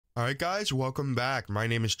Alright guys, welcome back. My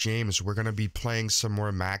name is James. We're gonna be playing some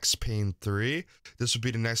more Max Payne 3. This will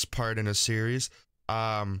be the next part in a series.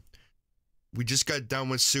 We just got done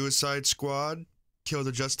with Suicide Squad, Kill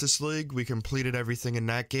the Justice League. We completed everything in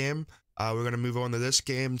that game. We're gonna move on to this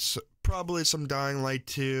game. Probably some Dying Light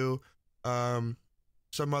 2, some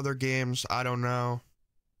other games, I don't know.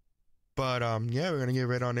 But yeah, we're gonna get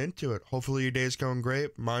right on into it. Hopefully your day's going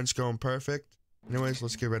great. Mine's going perfect. Anyways,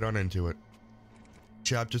 let's get right on into it.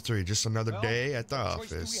 Chapter 3, just another day at the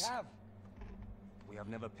office. We have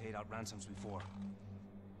never paid out ransoms before,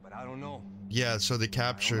 but I don't know. Yeah, so they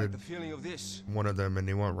captured the feeling of this. one of them and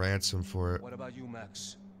they want ransom for it. What about you,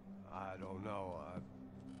 Max? I don't know.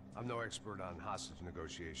 I'm no expert on hostage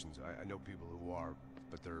negotiations. I know people who are,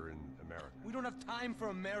 but they're in America. We don't have time for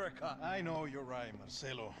America. I know you're right,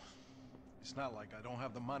 Marcelo. It's not like I don't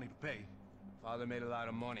have the money to pay. Father made a lot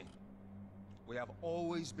of money. We have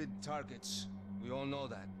always been targets. We all know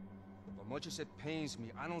that. But much as it pains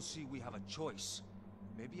me, I don't see we have a choice.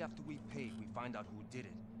 Maybe after we pay, we find out who did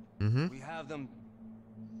it. We have them...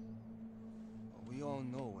 But we all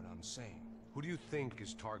know what I'm saying. Who do you think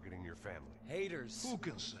is targeting your family? Haters. Who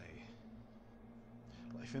can say?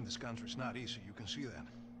 Life in this country is not easy, you can see that.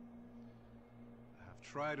 I have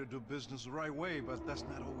tried to do business the right way, but that's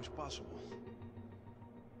not always possible.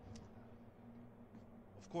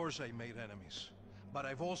 Of course I made enemies, but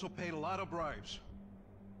I've also paid a lot of bribes.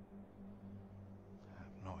 I have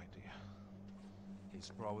no idea. It's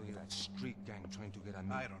probably that street gang trying to get at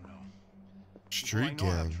me. I don't know. Street Before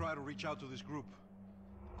I know, gang. I've tried to reach out to this group.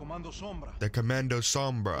 Comando Sombra. The Commando They're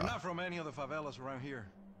Sombra. not from any of the favelas around here.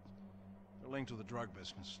 They're linked to the drug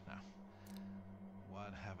business. Now,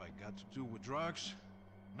 what have I got to do with drugs?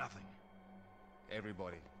 Nothing.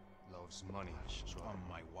 Everybody loves money. I just want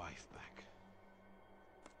my wife back.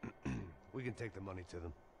 We can take the money to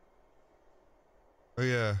them. Oh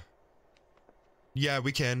yeah. Yeah,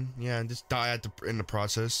 we can. Yeah, and just die at in the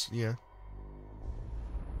process. Yeah.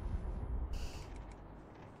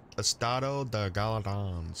 Estado de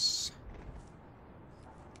Galadons.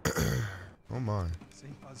 Oh my.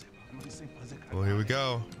 Well, here we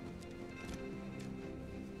go.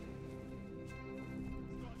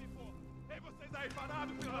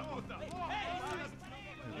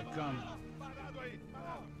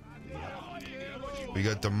 We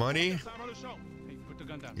got the money.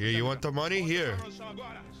 Here, you want the money? Here.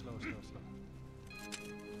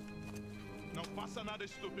 Não faça nada,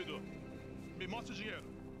 estúpido. Me mostre o dinheiro.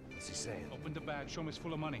 What's he saying? Open the bag, show me it's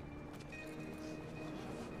full of money.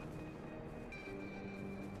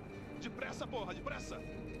 Depressa, porra, depressa.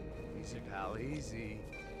 Easy, pal, easy.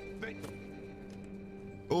 Vem.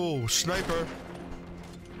 Oh, sniper.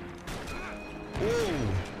 Whoa.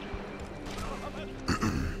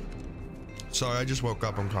 Sorry, I just woke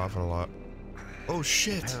up. I'm coughing a lot. Oh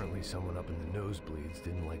shit. Apparently someone up in the nosebleeds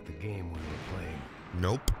didn't like the game we were playing.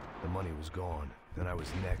 Nope. The money was gone. Then I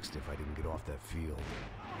was next if I didn't get off that field.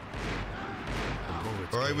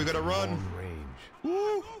 All right, we gotta run. Long range.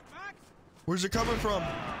 Woo. Where's it coming from?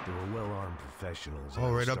 They were well-armed professionals. Oh, and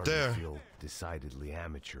I was right up starting to there. feel decidedly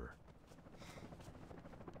amateur.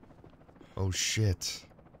 Oh shit.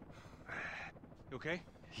 You okay?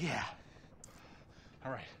 Yeah.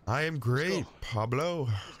 All right. I am great, Pablo.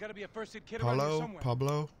 There's got to be a first-aid kit around here somewhere.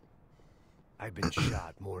 Pablo. I've been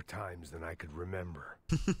shot more times than I could remember.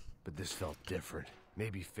 But this felt different.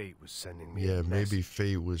 Maybe fate was sending me Yeah, a maybe message,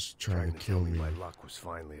 fate was trying to kill tell me. my luck was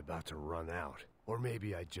finally about to run out. Or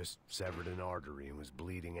maybe I just severed an artery and was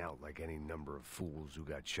bleeding out like any number of fools who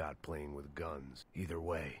got shot playing with guns. Either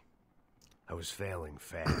way, I was failing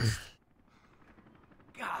fast.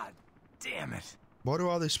 God damn it. Why do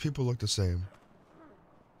all these people look the same?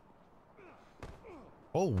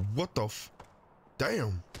 Oh, what the f...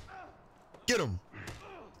 Damn. Get him.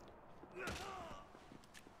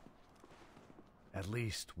 At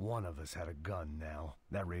least one of us had a gun now.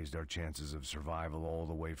 That raised our chances of survival all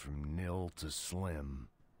the way from nil to slim.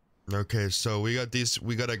 Okay, so we got these...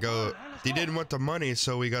 We gotta go... They didn't want the money,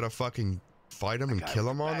 so we gotta fucking fight him and kill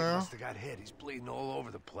him all now? Must have got hit. He's bleeding all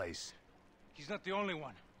over the place. He's not the only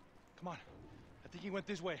one. Come on. I think he went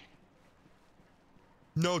this way.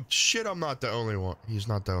 No shit, I'm not the only one. He's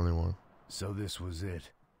not the only one. So this was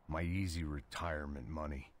it. My easy retirement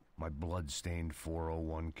money. My blood-stained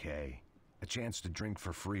 401k. A chance to drink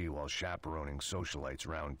for free while chaperoning socialites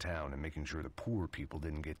around town and making sure the poor people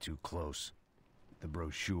didn't get too close. The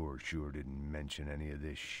brochure sure didn't mention any of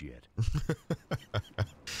this shit.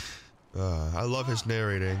 I love his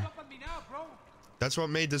narrating. That's what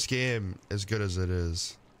made this game as good as it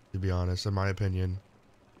is, to be honest, in my opinion.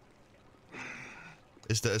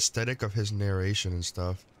 It's the aesthetic of his narration and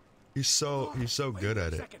stuff. He's so good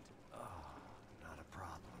at it. Not a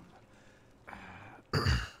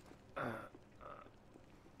problem.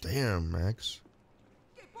 Damn, Max.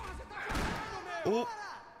 Oh.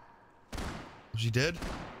 Was he dead?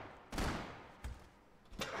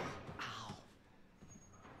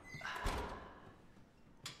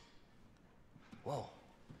 Whoa.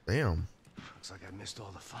 Damn. Looks like I missed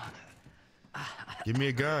all the fun. Give me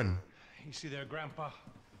a gun. You see there, Grandpa?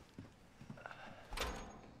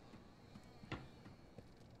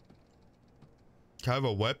 Can I have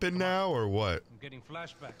a weapon now or what? I'm getting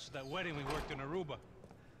flashbacks to that wedding we worked in Aruba.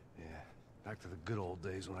 Yeah, back to the good old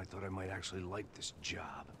days when I thought I might actually like this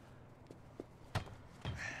job.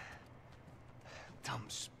 Dumb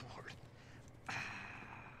sport. Hey,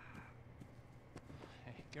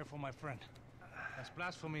 careful, my friend. That's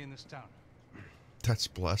blasphemy in this town. That's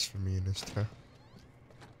blasphemy in this town.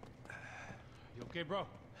 You okay, bro?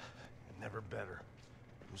 Never better.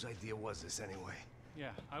 Whose idea was this anyway? Yeah,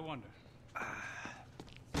 I wonder.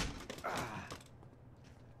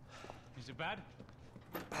 Is it bad?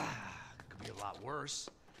 Could be a lot worse.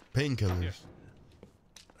 Painkillers. Here.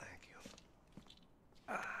 Thank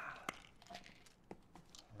you.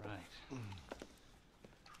 Right.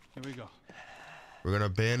 Here we go. We're gonna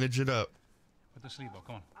bandage it up. Put the sleeve on.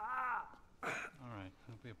 Come on. All right.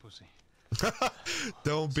 Don't be a pussy.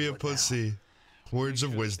 Don't be a pussy. Words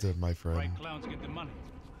of wisdom, my friend. Right clowns get the money.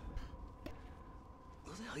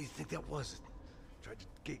 Who the hell do you think that was? Tried to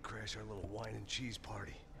gate crash our little wine and cheese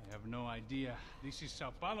party. I have no idea. This is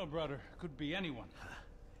São Paulo, brother. Could be anyone.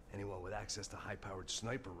 Anyone with access to high-powered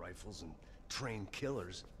sniper rifles and trained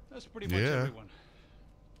killers. That's pretty much Yeah. everyone.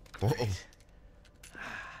 Whoa.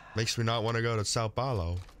 Makes me not want to go to Sao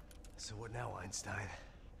Paulo. So what now, Einstein?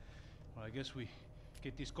 Well, I guess we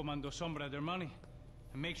get these Comando Sombra their money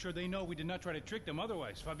and make sure they know we did not try to trick them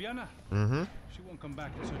otherwise. Fabiana? Mm-hmm. She won't come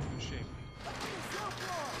back in such good shape.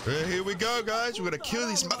 Here we go, guys. We're gonna kill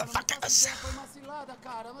these motherfuckers.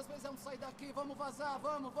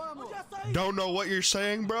 Don't know what you're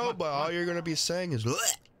saying, bro, but all you're gonna be saying is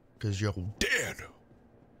because you're dead.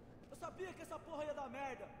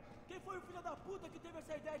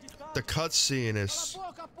 The cutscene is.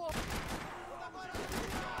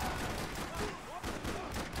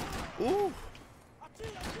 Ooh.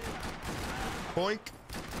 Boink.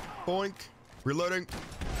 Boink. Reloading.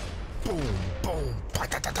 Boom. Boom.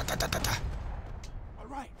 All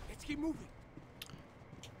right, let's keep moving.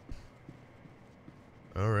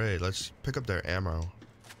 Alright, let's pick up their ammo.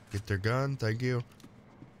 Get their gun, thank you.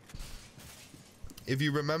 If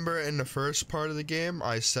you remember in the first part of the game,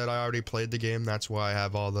 I said I already played the game, that's why I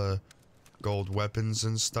have all the gold weapons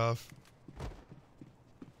and stuff.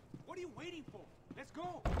 What are you waiting for? Let's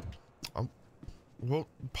go. Well,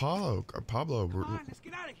 Pablo, Come on, let's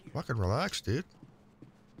get out of here. fucking relax, dude.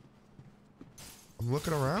 I'm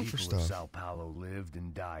looking around for People of stuff. Sao Paulo lived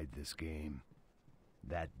and died this game.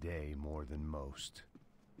 That day more than most.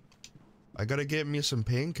 I gotta get me some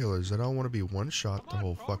painkillers. I don't want to be one shot the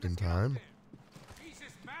whole fucking time. Jesus,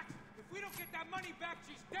 Max, if we don't get that money back,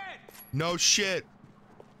 she's dead. No shit.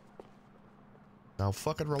 Now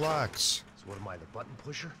fucking relax. So what am I, the button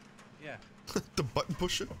pusher? Yeah, The button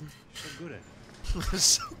pusher. so good at it.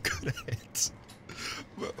 So good at it.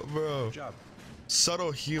 Bro. Good job.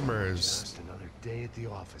 Subtle humor is. Just another day at the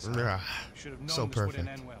office. Huh? Yeah. Should have known So this wouldn't perfect.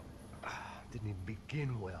 end well. Didn't even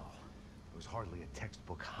begin well. It was hardly a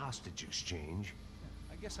textbook hostage exchange.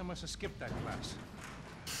 I guess I must have skipped that class.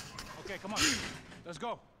 Okay, come on. Let's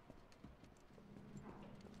go.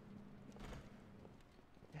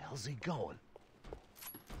 The hell's he going?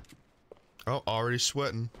 Oh, already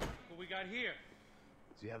sweating. What we got here?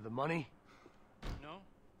 Does he have the money? No?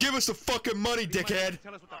 Give us the fucking money, You might have to dickhead.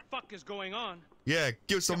 tell us what the fuck is going on. Yeah,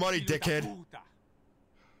 give us the money, dickhead.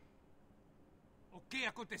 O que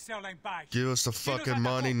aconteceu lá embaixo? Give us the fucking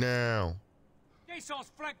money now. Quem são os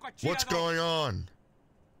franco-atiradores? What's going on?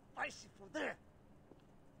 Vai se fuder.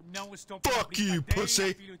 Não estou Fuck pra you, brincadeira,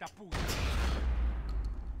 pussy. filho da puta.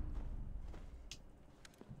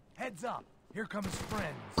 Heads up! Here comes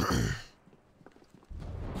friends.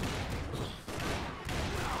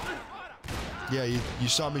 Yeah, you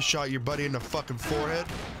saw me shot your buddy in the fucking forehead?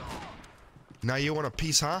 Now you want a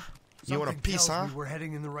piece, huh? You want a Something piece, tells huh? me we're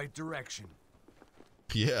heading in the right direction.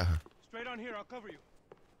 Yeah. Straight on here, I'll cover you.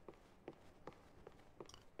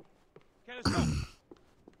 Okay, let's go.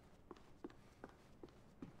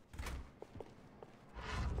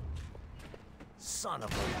 Son of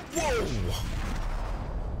a... Whoa!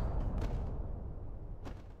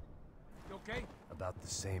 You okay? About the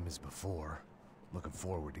same as before. Looking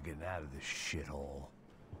forward to getting out of this shithole.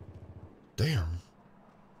 Damn.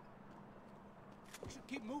 We should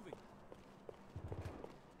keep moving.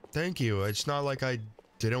 Thank you. It's not like I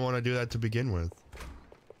didn't want to do that to begin with.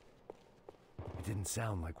 It didn't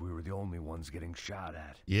sound like we were the only ones getting shot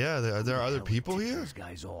at. Yeah, there are other people Tipped here? those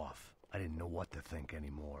guys off. I didn't know what to think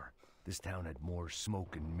anymore. This town had more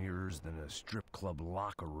smoke and mirrors than a strip club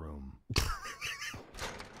locker room.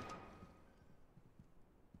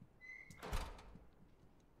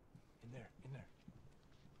 In there.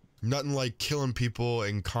 Nothing like killing people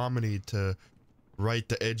in comedy to write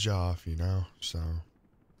the edge off, you know? So.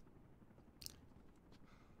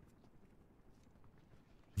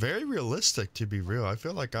 Very realistic, to be real. I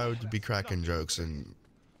feel like I would be cracking jokes in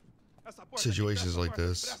situations like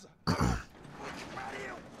this.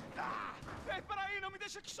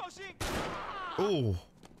 Oh.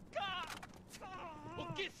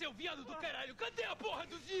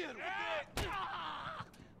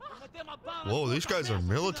 Whoa, these guys are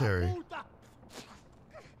military.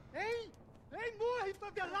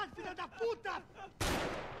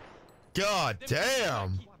 God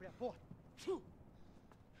damn.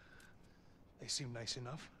 They seem nice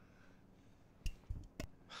enough.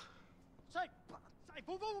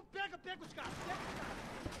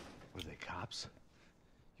 Were they cops?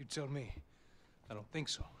 You tell me. I don't think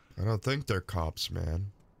so. I don't think they're cops,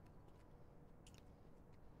 man.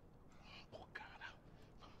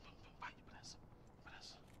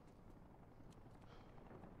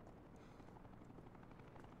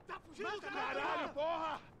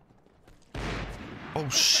 Oh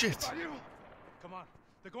shit! Come on.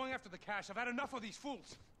 They're going after the cash. I've had enough of these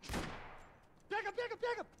fools. Pega, pega,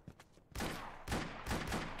 pega!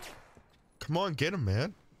 Come on, get him,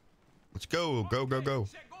 man. Let's go, go, go, go.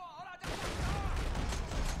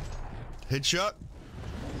 Headshot.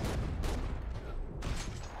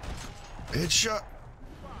 Headshot.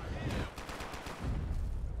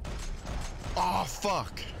 Oh,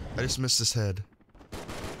 fuck. I just missed his head.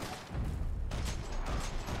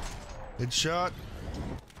 Headshot.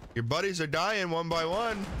 Your buddies are dying one by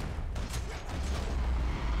one.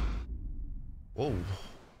 Whoa.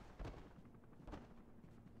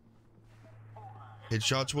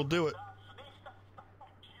 Headshots will do it.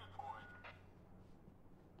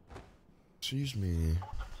 Excuse me.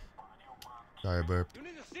 Sorry, burp. You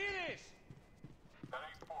need to see this.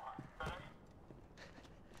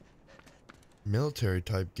 Military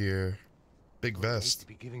type gear. Big vest. To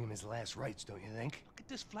be giving him his last rites, don't you think? Look at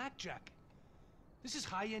this flakjack. This is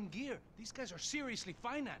high-end gear. These guys are seriously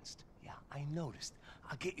financed. Yeah, I noticed.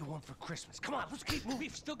 I'll get you one for Christmas. Come on, let's keep moving.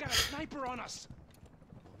 We've still got a sniper on us.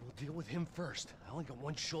 We'll deal with him first. I only got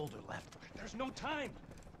one shoulder left. There's no time.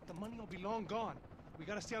 The money will be long gone. We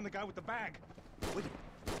gotta stay on the guy with the bag. Wait.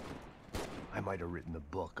 I might have written the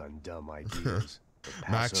book on dumb ideas.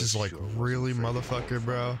 Max is like, really, motherfucker,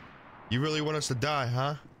 bro? You really want us to die,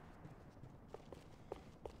 huh?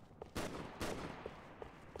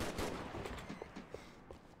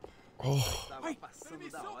 Oh. Tava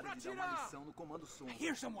passando da hora de dar uma lição no comando som. I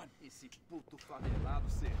hear someone. Esse puto favelado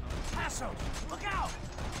serrão. Passo! Look out!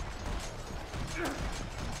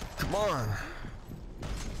 Come on.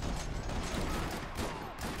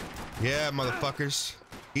 Yeah, motherfuckers.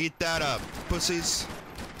 Eat that up, pussies.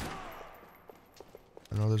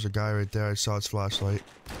 I know there's a guy right there. I saw his flashlight.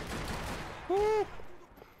 Woo!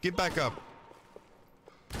 Get back up.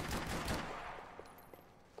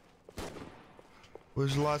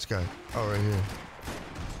 Where's the last guy? Oh, right here.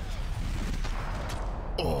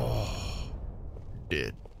 Oh.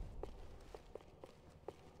 Dead.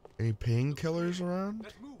 Any painkillers around?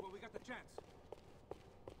 Let's move while we got the chance.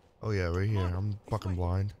 Oh yeah, right here. I'm fucking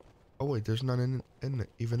blind. Oh wait, there's none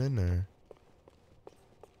even in there.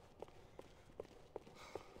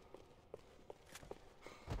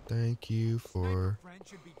 Thank you for.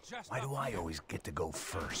 Why do I always get to go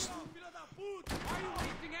first? Why are you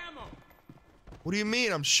wasting ammo? What do you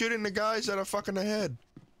mean? I'm shooting the guys that are fucking ahead.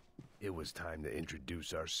 It was time to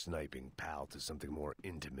introduce our sniping pal to something more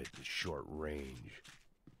intimate and short range.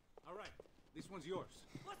 All right, this one's yours.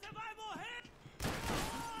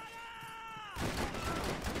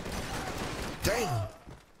 Damn.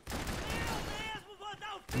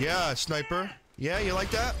 Yeah, sniper. Yeah, you like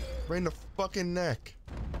that? Right in the fucking neck.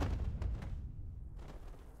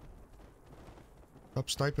 Stop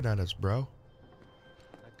sniping at us, bro.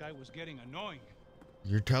 That guy was getting annoying.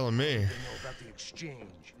 You're telling me. They know about the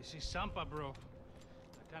exchange. This is Sampa, bro.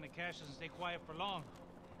 That kind of cash doesn't stay quiet for long.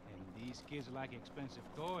 And these kids like expensive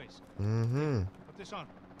toys. Mm-hmm. Put this on.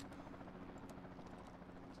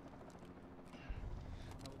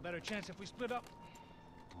 No better chance if we split up.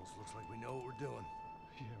 Almost looks like we know what we're doing.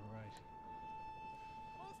 Yeah, right.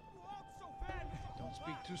 Don't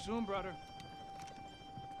speak too soon, brother.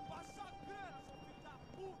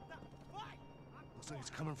 Looks like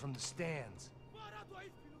it's coming from the stands.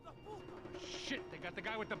 Shit, they got the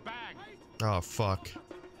guy with the bag. Oh, fuck.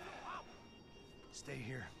 Stay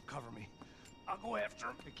here. Cover me. I'll go after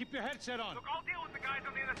him. Hey, keep your headset on. Look, I'll deal with the guys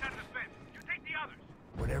on the other side of the fence. You take the others.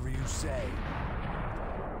 Whatever you say.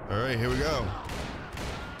 All right, here we go.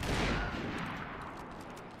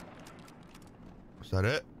 Is that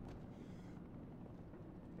it?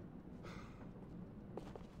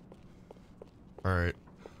 All right.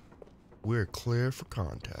 We're clear for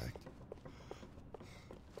contact.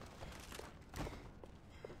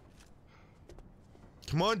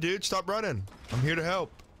 Come on, dude. Stop running. I'm here to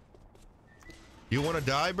help. You want to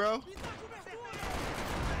die, bro?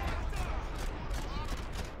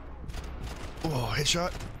 Oh,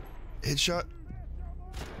 headshot. Headshot.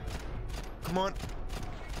 Come on.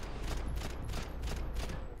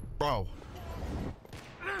 Bro.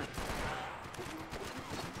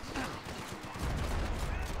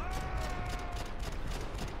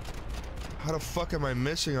 How the fuck am I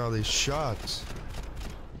missing all these shots?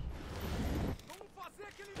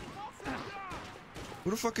 Who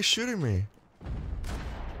the fuck is shooting me?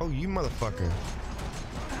 Oh, you motherfucker.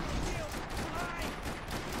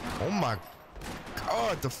 Oh my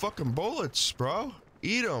god, the fucking bullets, bro.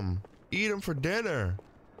 Eat them. Eat them for dinner.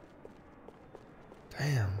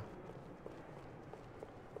 Damn.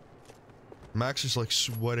 Max is like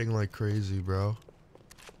sweating like crazy, bro.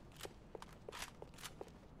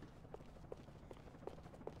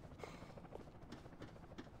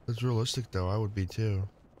 It's realistic though, I would be too.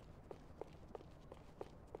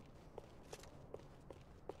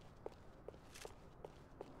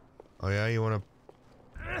 Oh yeah, you wanna...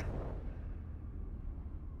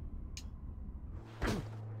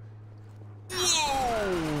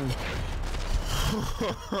 Whoa!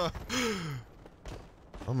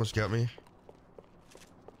 Almost got me.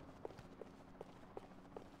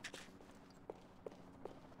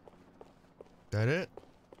 That it?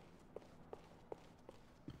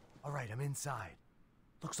 All right, I'm inside.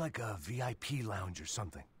 Looks like a VIP lounge or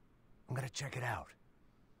something. I'm gonna check it out.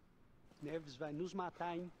 Neves vai nos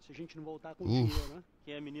matar, hein? Se a gente não voltar com dinheiro, né?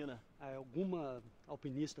 Quem é, menina? Ah, alguma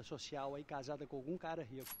alpinista social aí casada com algum cara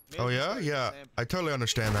rico. Oh yeah? Yeah, I totally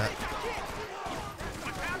understand that.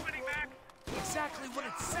 What's happening, Max? Exactly what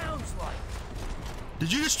it sounds like.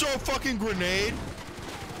 Did you just throw a fucking grenade?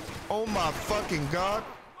 Oh my fucking god.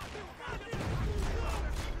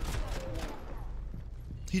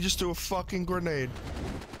 He just threw a fucking grenade.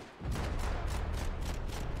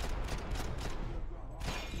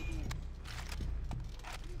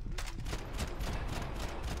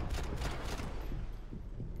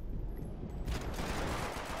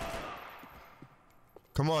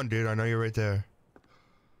 Come on, dude. I know you're right there.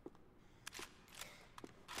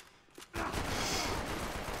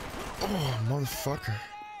 Oh, motherfucker.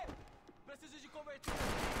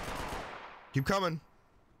 Keep coming.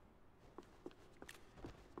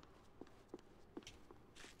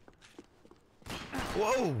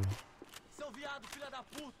 Whoa.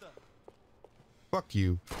 Fuck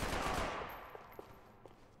you.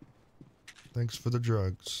 Thanks for the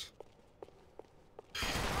drugs.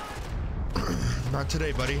 Not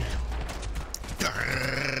today, buddy.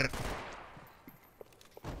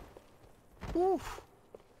 Woo.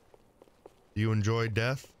 Do you enjoy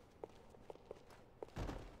death?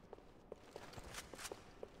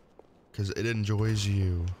 Because it enjoys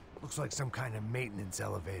you. Looks like some kind of maintenance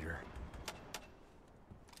elevator.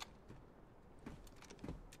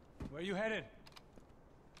 Where you headed?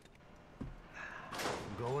 I'm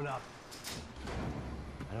going up.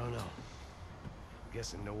 I don't know.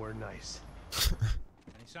 Guessing nowhere nice.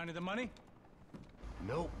 Any sign of the money?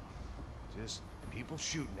 Nope. Just people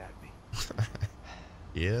shooting at me.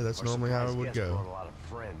 Yeah, that's Our normally how it surprise would guest go. brought a lot of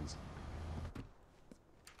friends.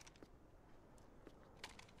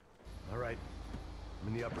 All right. I'm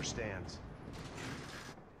in the upper stands.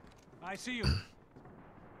 I see you.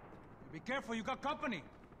 Be careful, you got company.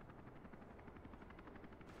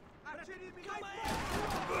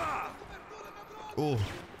 Oh.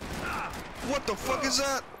 What the fuck is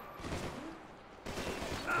that?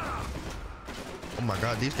 Oh my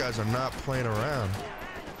god, these guys are not playing around.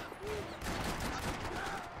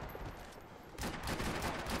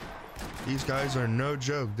 These guys are no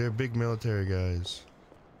joke. They're big military guys.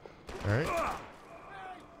 Alright.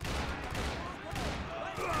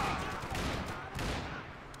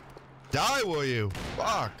 Die, will you?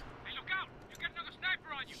 Fuck. Hey, look out! You got another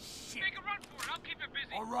sniper on you. Make a run for it. I'll keep it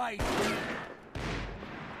busy. All right.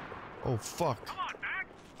 Oh, fuck. Come on, Max.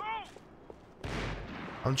 Move!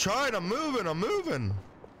 I'm trying. I'm moving. I'm moving.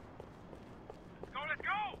 Let's go, let's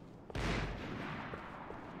go!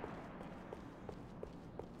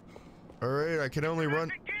 Alright, I can only run.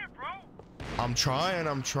 I'm trying.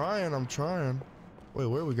 Wait,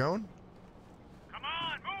 where are we going? Come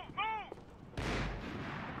on, move!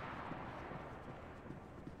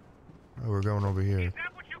 Oh, we're going over here. Is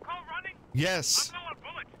that what you call running? Yes! I'm low on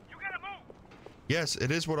bullets. You gotta move! Yes, it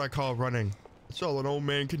is what I call running. That's all an old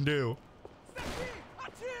man can do.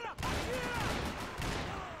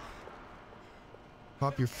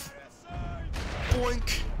 Pop your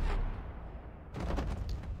boink!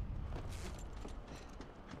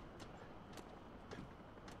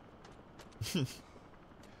 How's it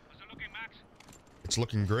looking, Max? It's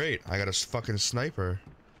looking great. I got a fucking sniper.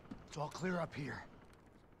 It's all clear up here.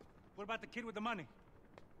 What about the kid with the money?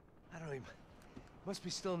 I don't even... Must be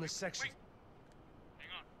still in this section. Wait. Hang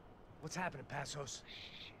on. What's happening, Passos?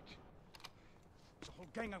 Shit. There's a whole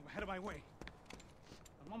gang ahead of my way.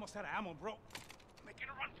 I'm almost out of ammo, bro. Making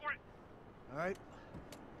a run for it. All right.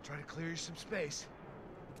 Try to clear you some space.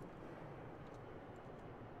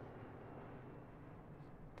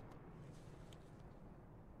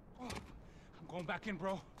 Oh, I'm going back in,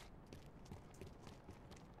 bro. Oh,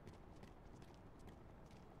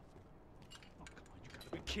 come on, you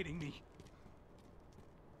gotta be kidding me.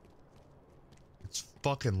 It's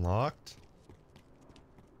fucking locked.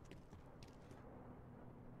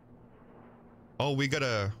 Oh, we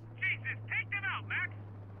gotta... Jesus, take them out, Max!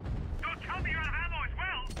 Don't tell me you're out of ammo as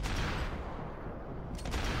well!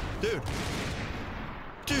 Dude!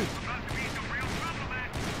 Dude! About to be some real trouble,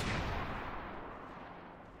 Max!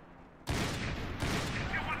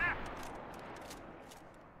 Still one left!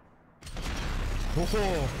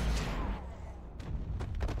 Oh.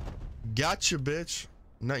 Gotcha, bitch.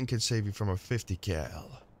 Nothing can save you from a 50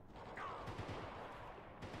 cal.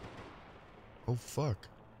 Oh, fuck.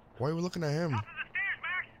 Why are we looking at him? Top of the stairs,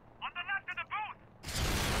 Max! On the left of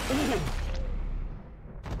the booth!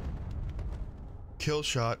 Kill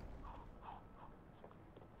shot.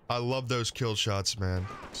 I love those kill shots, man.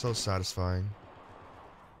 So satisfying.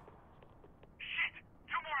 Shit!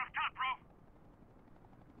 Two more up top, bro!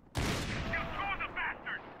 Still two of the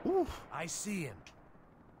bastards! Ooh. I see him.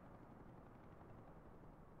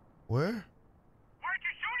 Where? Why aren't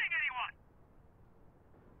you shooting anyone?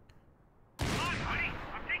 Come on, buddy!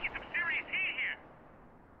 I'm taking some serious heat here!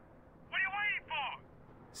 What are you waiting for?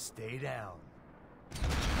 Stay down.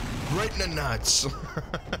 Right in the nuts.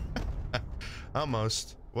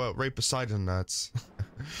 Almost. Well, right beside the nuts.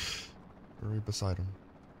 Right beside him.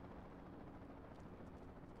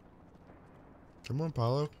 Come on,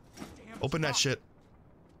 Paulo. Damn, Open that stop. shit.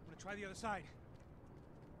 I'm gonna try the other side.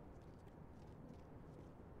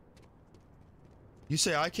 You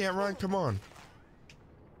say I can't run? Come on.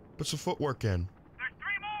 Put some footwork in. There's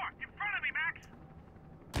three more! In front of me, Max!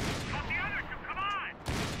 About the other two, come on!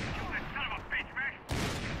 Kill that son of a bitch, Max!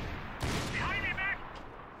 Behind me, Max!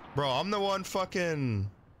 Bro, I'm the one fucking...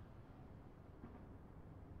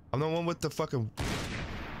 I'm the one with the fucking... On the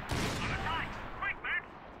side! Quick, Max!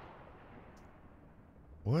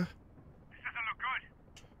 What? This doesn't look good.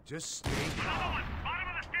 Just stay Another calm. one! Bottom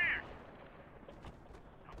of the stairs!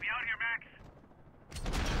 I'll be out here, Max!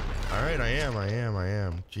 Alright, I am.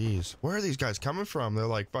 Jeez. Where are these guys coming from? They're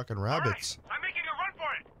like fucking rabbits. All right, I'm making a run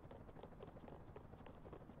for it!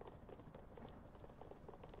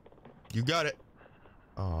 You got it.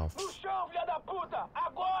 Oh,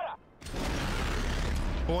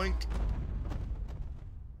 boink.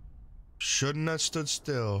 Shouldn't have stood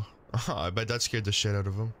still. I bet that scared the shit out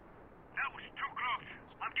of him. That was too close.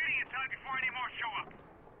 I'm getting inside before any more show up.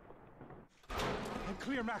 I'm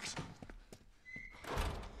clear, Max.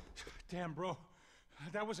 Damn, bro.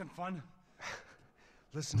 That wasn't fun.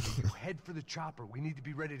 Listen, you head for the chopper. We need to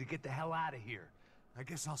be ready to get the hell out of here. I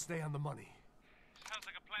guess I'll stay on the money. Sounds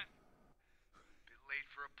like a plan. Bit late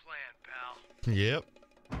for a plan, pal. Yep.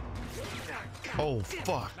 Oh,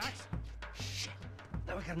 fuck. Max? Shit.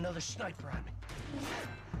 Now we got another sniper on me.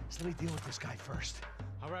 So let me deal with this guy first.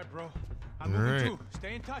 All right, bro. I'm All moving right. too.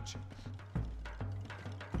 Stay in touch.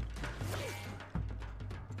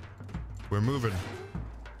 We're moving.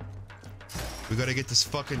 We gotta get this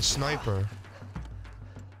fucking sniper.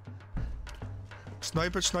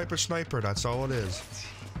 Sniper, sniper, sniper. That's all it is.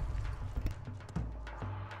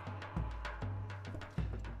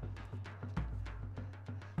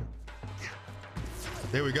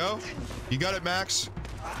 There we go. You got it, Max.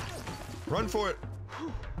 Run for it.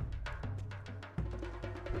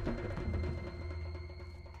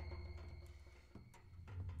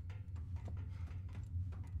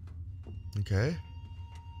 Okay.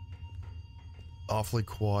 Awfully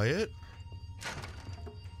quiet.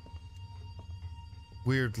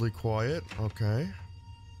 Weirdly quiet. Okay.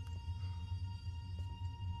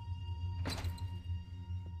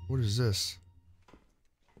 What is this?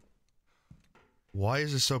 Why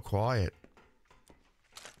is it so quiet?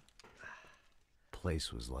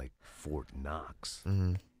 Place was like Fort Knox.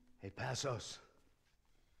 Mm-hmm. Hey, Passos.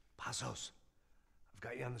 Passos. I've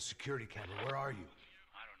got you on the security camera. Where are you?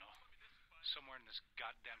 I don't know. Somewhere in this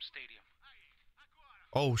goddamn stadium.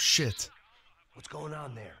 Oh shit. What's going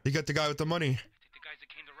on there? You got the guy with the money. I think the guys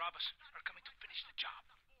that came to rob us are coming to finish the job.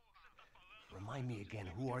 Remind me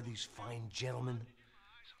again, who are these fine gentlemen?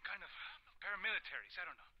 Some kind of paramilitaries, I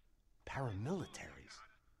don't know. Paramilitaries?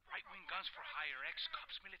 Right-wing guns for hire,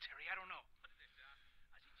 ex-cops, military, I don't know.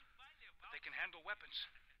 But they can handle weapons.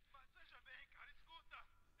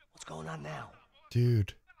 What's going on now?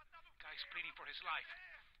 Dude. Guy's pleading for his life.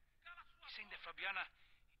 He's saying that Fabiana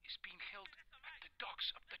is being held at the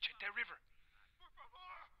docks of the Chete River.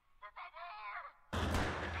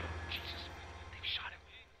 Jesus, they've shot him.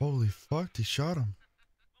 Holy fuck, they shot him.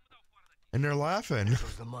 And they're laughing.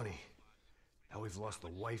 There's the money. Now we've lost the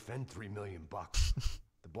wife and $3 million bucks.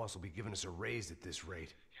 The boss will be giving us a raise at this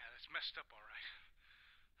rate. Yeah, that's messed up, all right.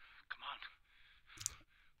 Come on.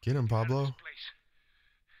 Get him, Get out of Pablo. this place.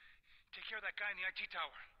 Take care of that guy in the IT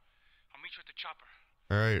tower. I'll meet you at the chopper.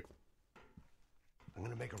 Alright. I'm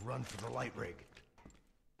gonna make a run for the light rig.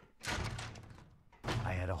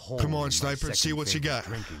 I had a hole Come on, in my sniper, see second what you favorite got.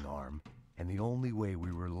 drinking arm, and the only way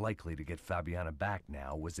we were likely to get Fabiana back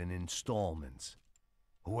now was in installments.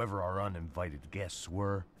 Whoever our uninvited guests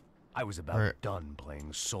were, I was about done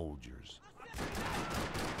playing soldiers.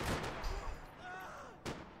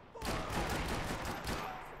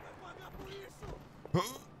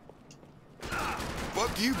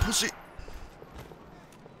 Fuck you, pussy.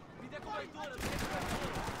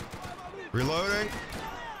 Reloading.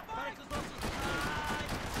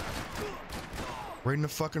 Right in the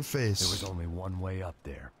fucking face. There was only one way up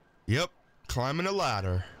there. Yep. Climbing a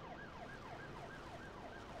ladder.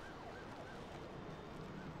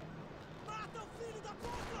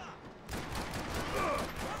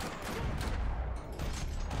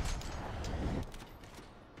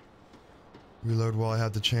 Reload while I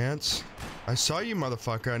have the chance. I saw you,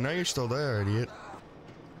 motherfucker. I know you're still there, idiot.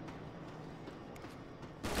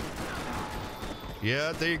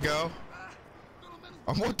 Yeah, there you go.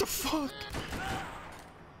 What the fuck?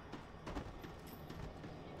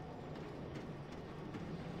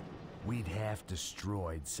 We'd half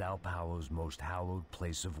destroyed Sao Paulo's most hallowed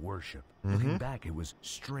place of worship. Looking back, it was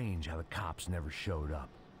strange how the cops never showed up.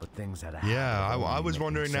 But things had happened. Yeah, I was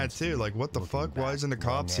wondering that too. Like, what the fuck? Why isn't the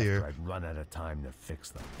cops here? I'd run out of time to fix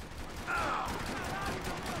them. Oh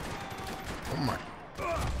my.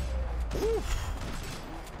 Oof.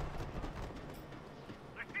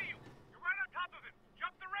 I see you. You're right on top of him.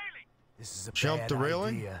 Jump the railing. This is a Jump bad the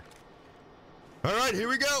railing? idea. All right, here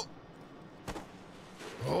we go.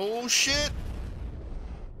 Oh shit.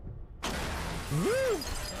 Woo.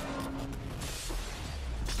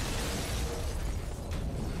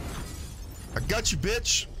 I got you,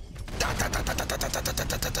 bitch.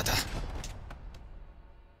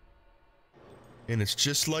 And it's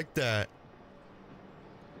just like that.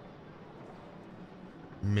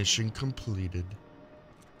 Mission completed.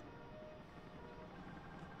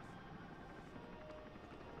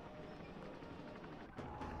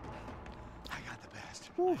 I got the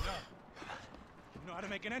bastard. You know how to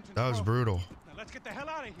make an entrance. That was bro. brutal. Now let's get the hell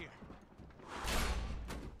out of here.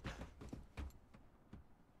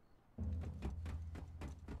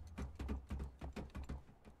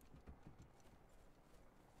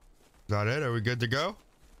 Is that it? Are we good to go?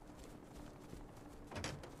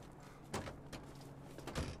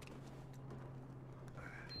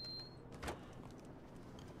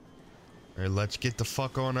 All right, let's get the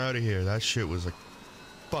fuck on out of here. That shit was a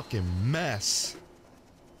fucking mess.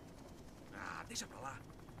 Ah, deixa pra lá.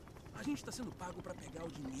 A gente tá sendo pago pra pegar o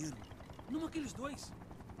dinheiro. Não aqueles dois.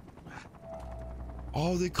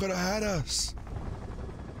 Oh, they could have had us.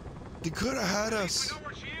 They could have had us. We know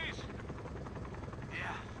where she is.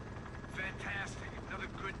 Yeah, fantastic. Another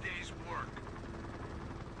good day's work.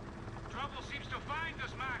 Trouble seems to find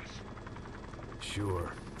us, Max.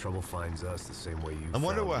 Sure, trouble finds us the same way you. I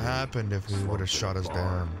wonder found what me. happened if we would have shot us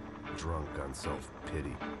down. Drunk on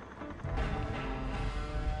self-pity.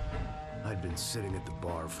 I'd been sitting at the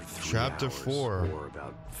bar for 3 Chapter hours, 4. or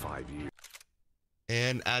about 5 years.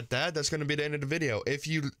 And at that, that's going to be the end of the video. If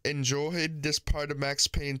you enjoyed this part of Max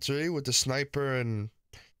Payne 3 with the sniper and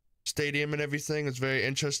stadium and everything, it's very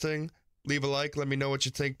interesting. Leave a like. Let me know what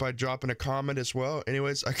you think by dropping a comment as well.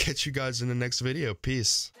 Anyways, I'll catch you guys in the next video.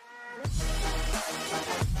 Peace.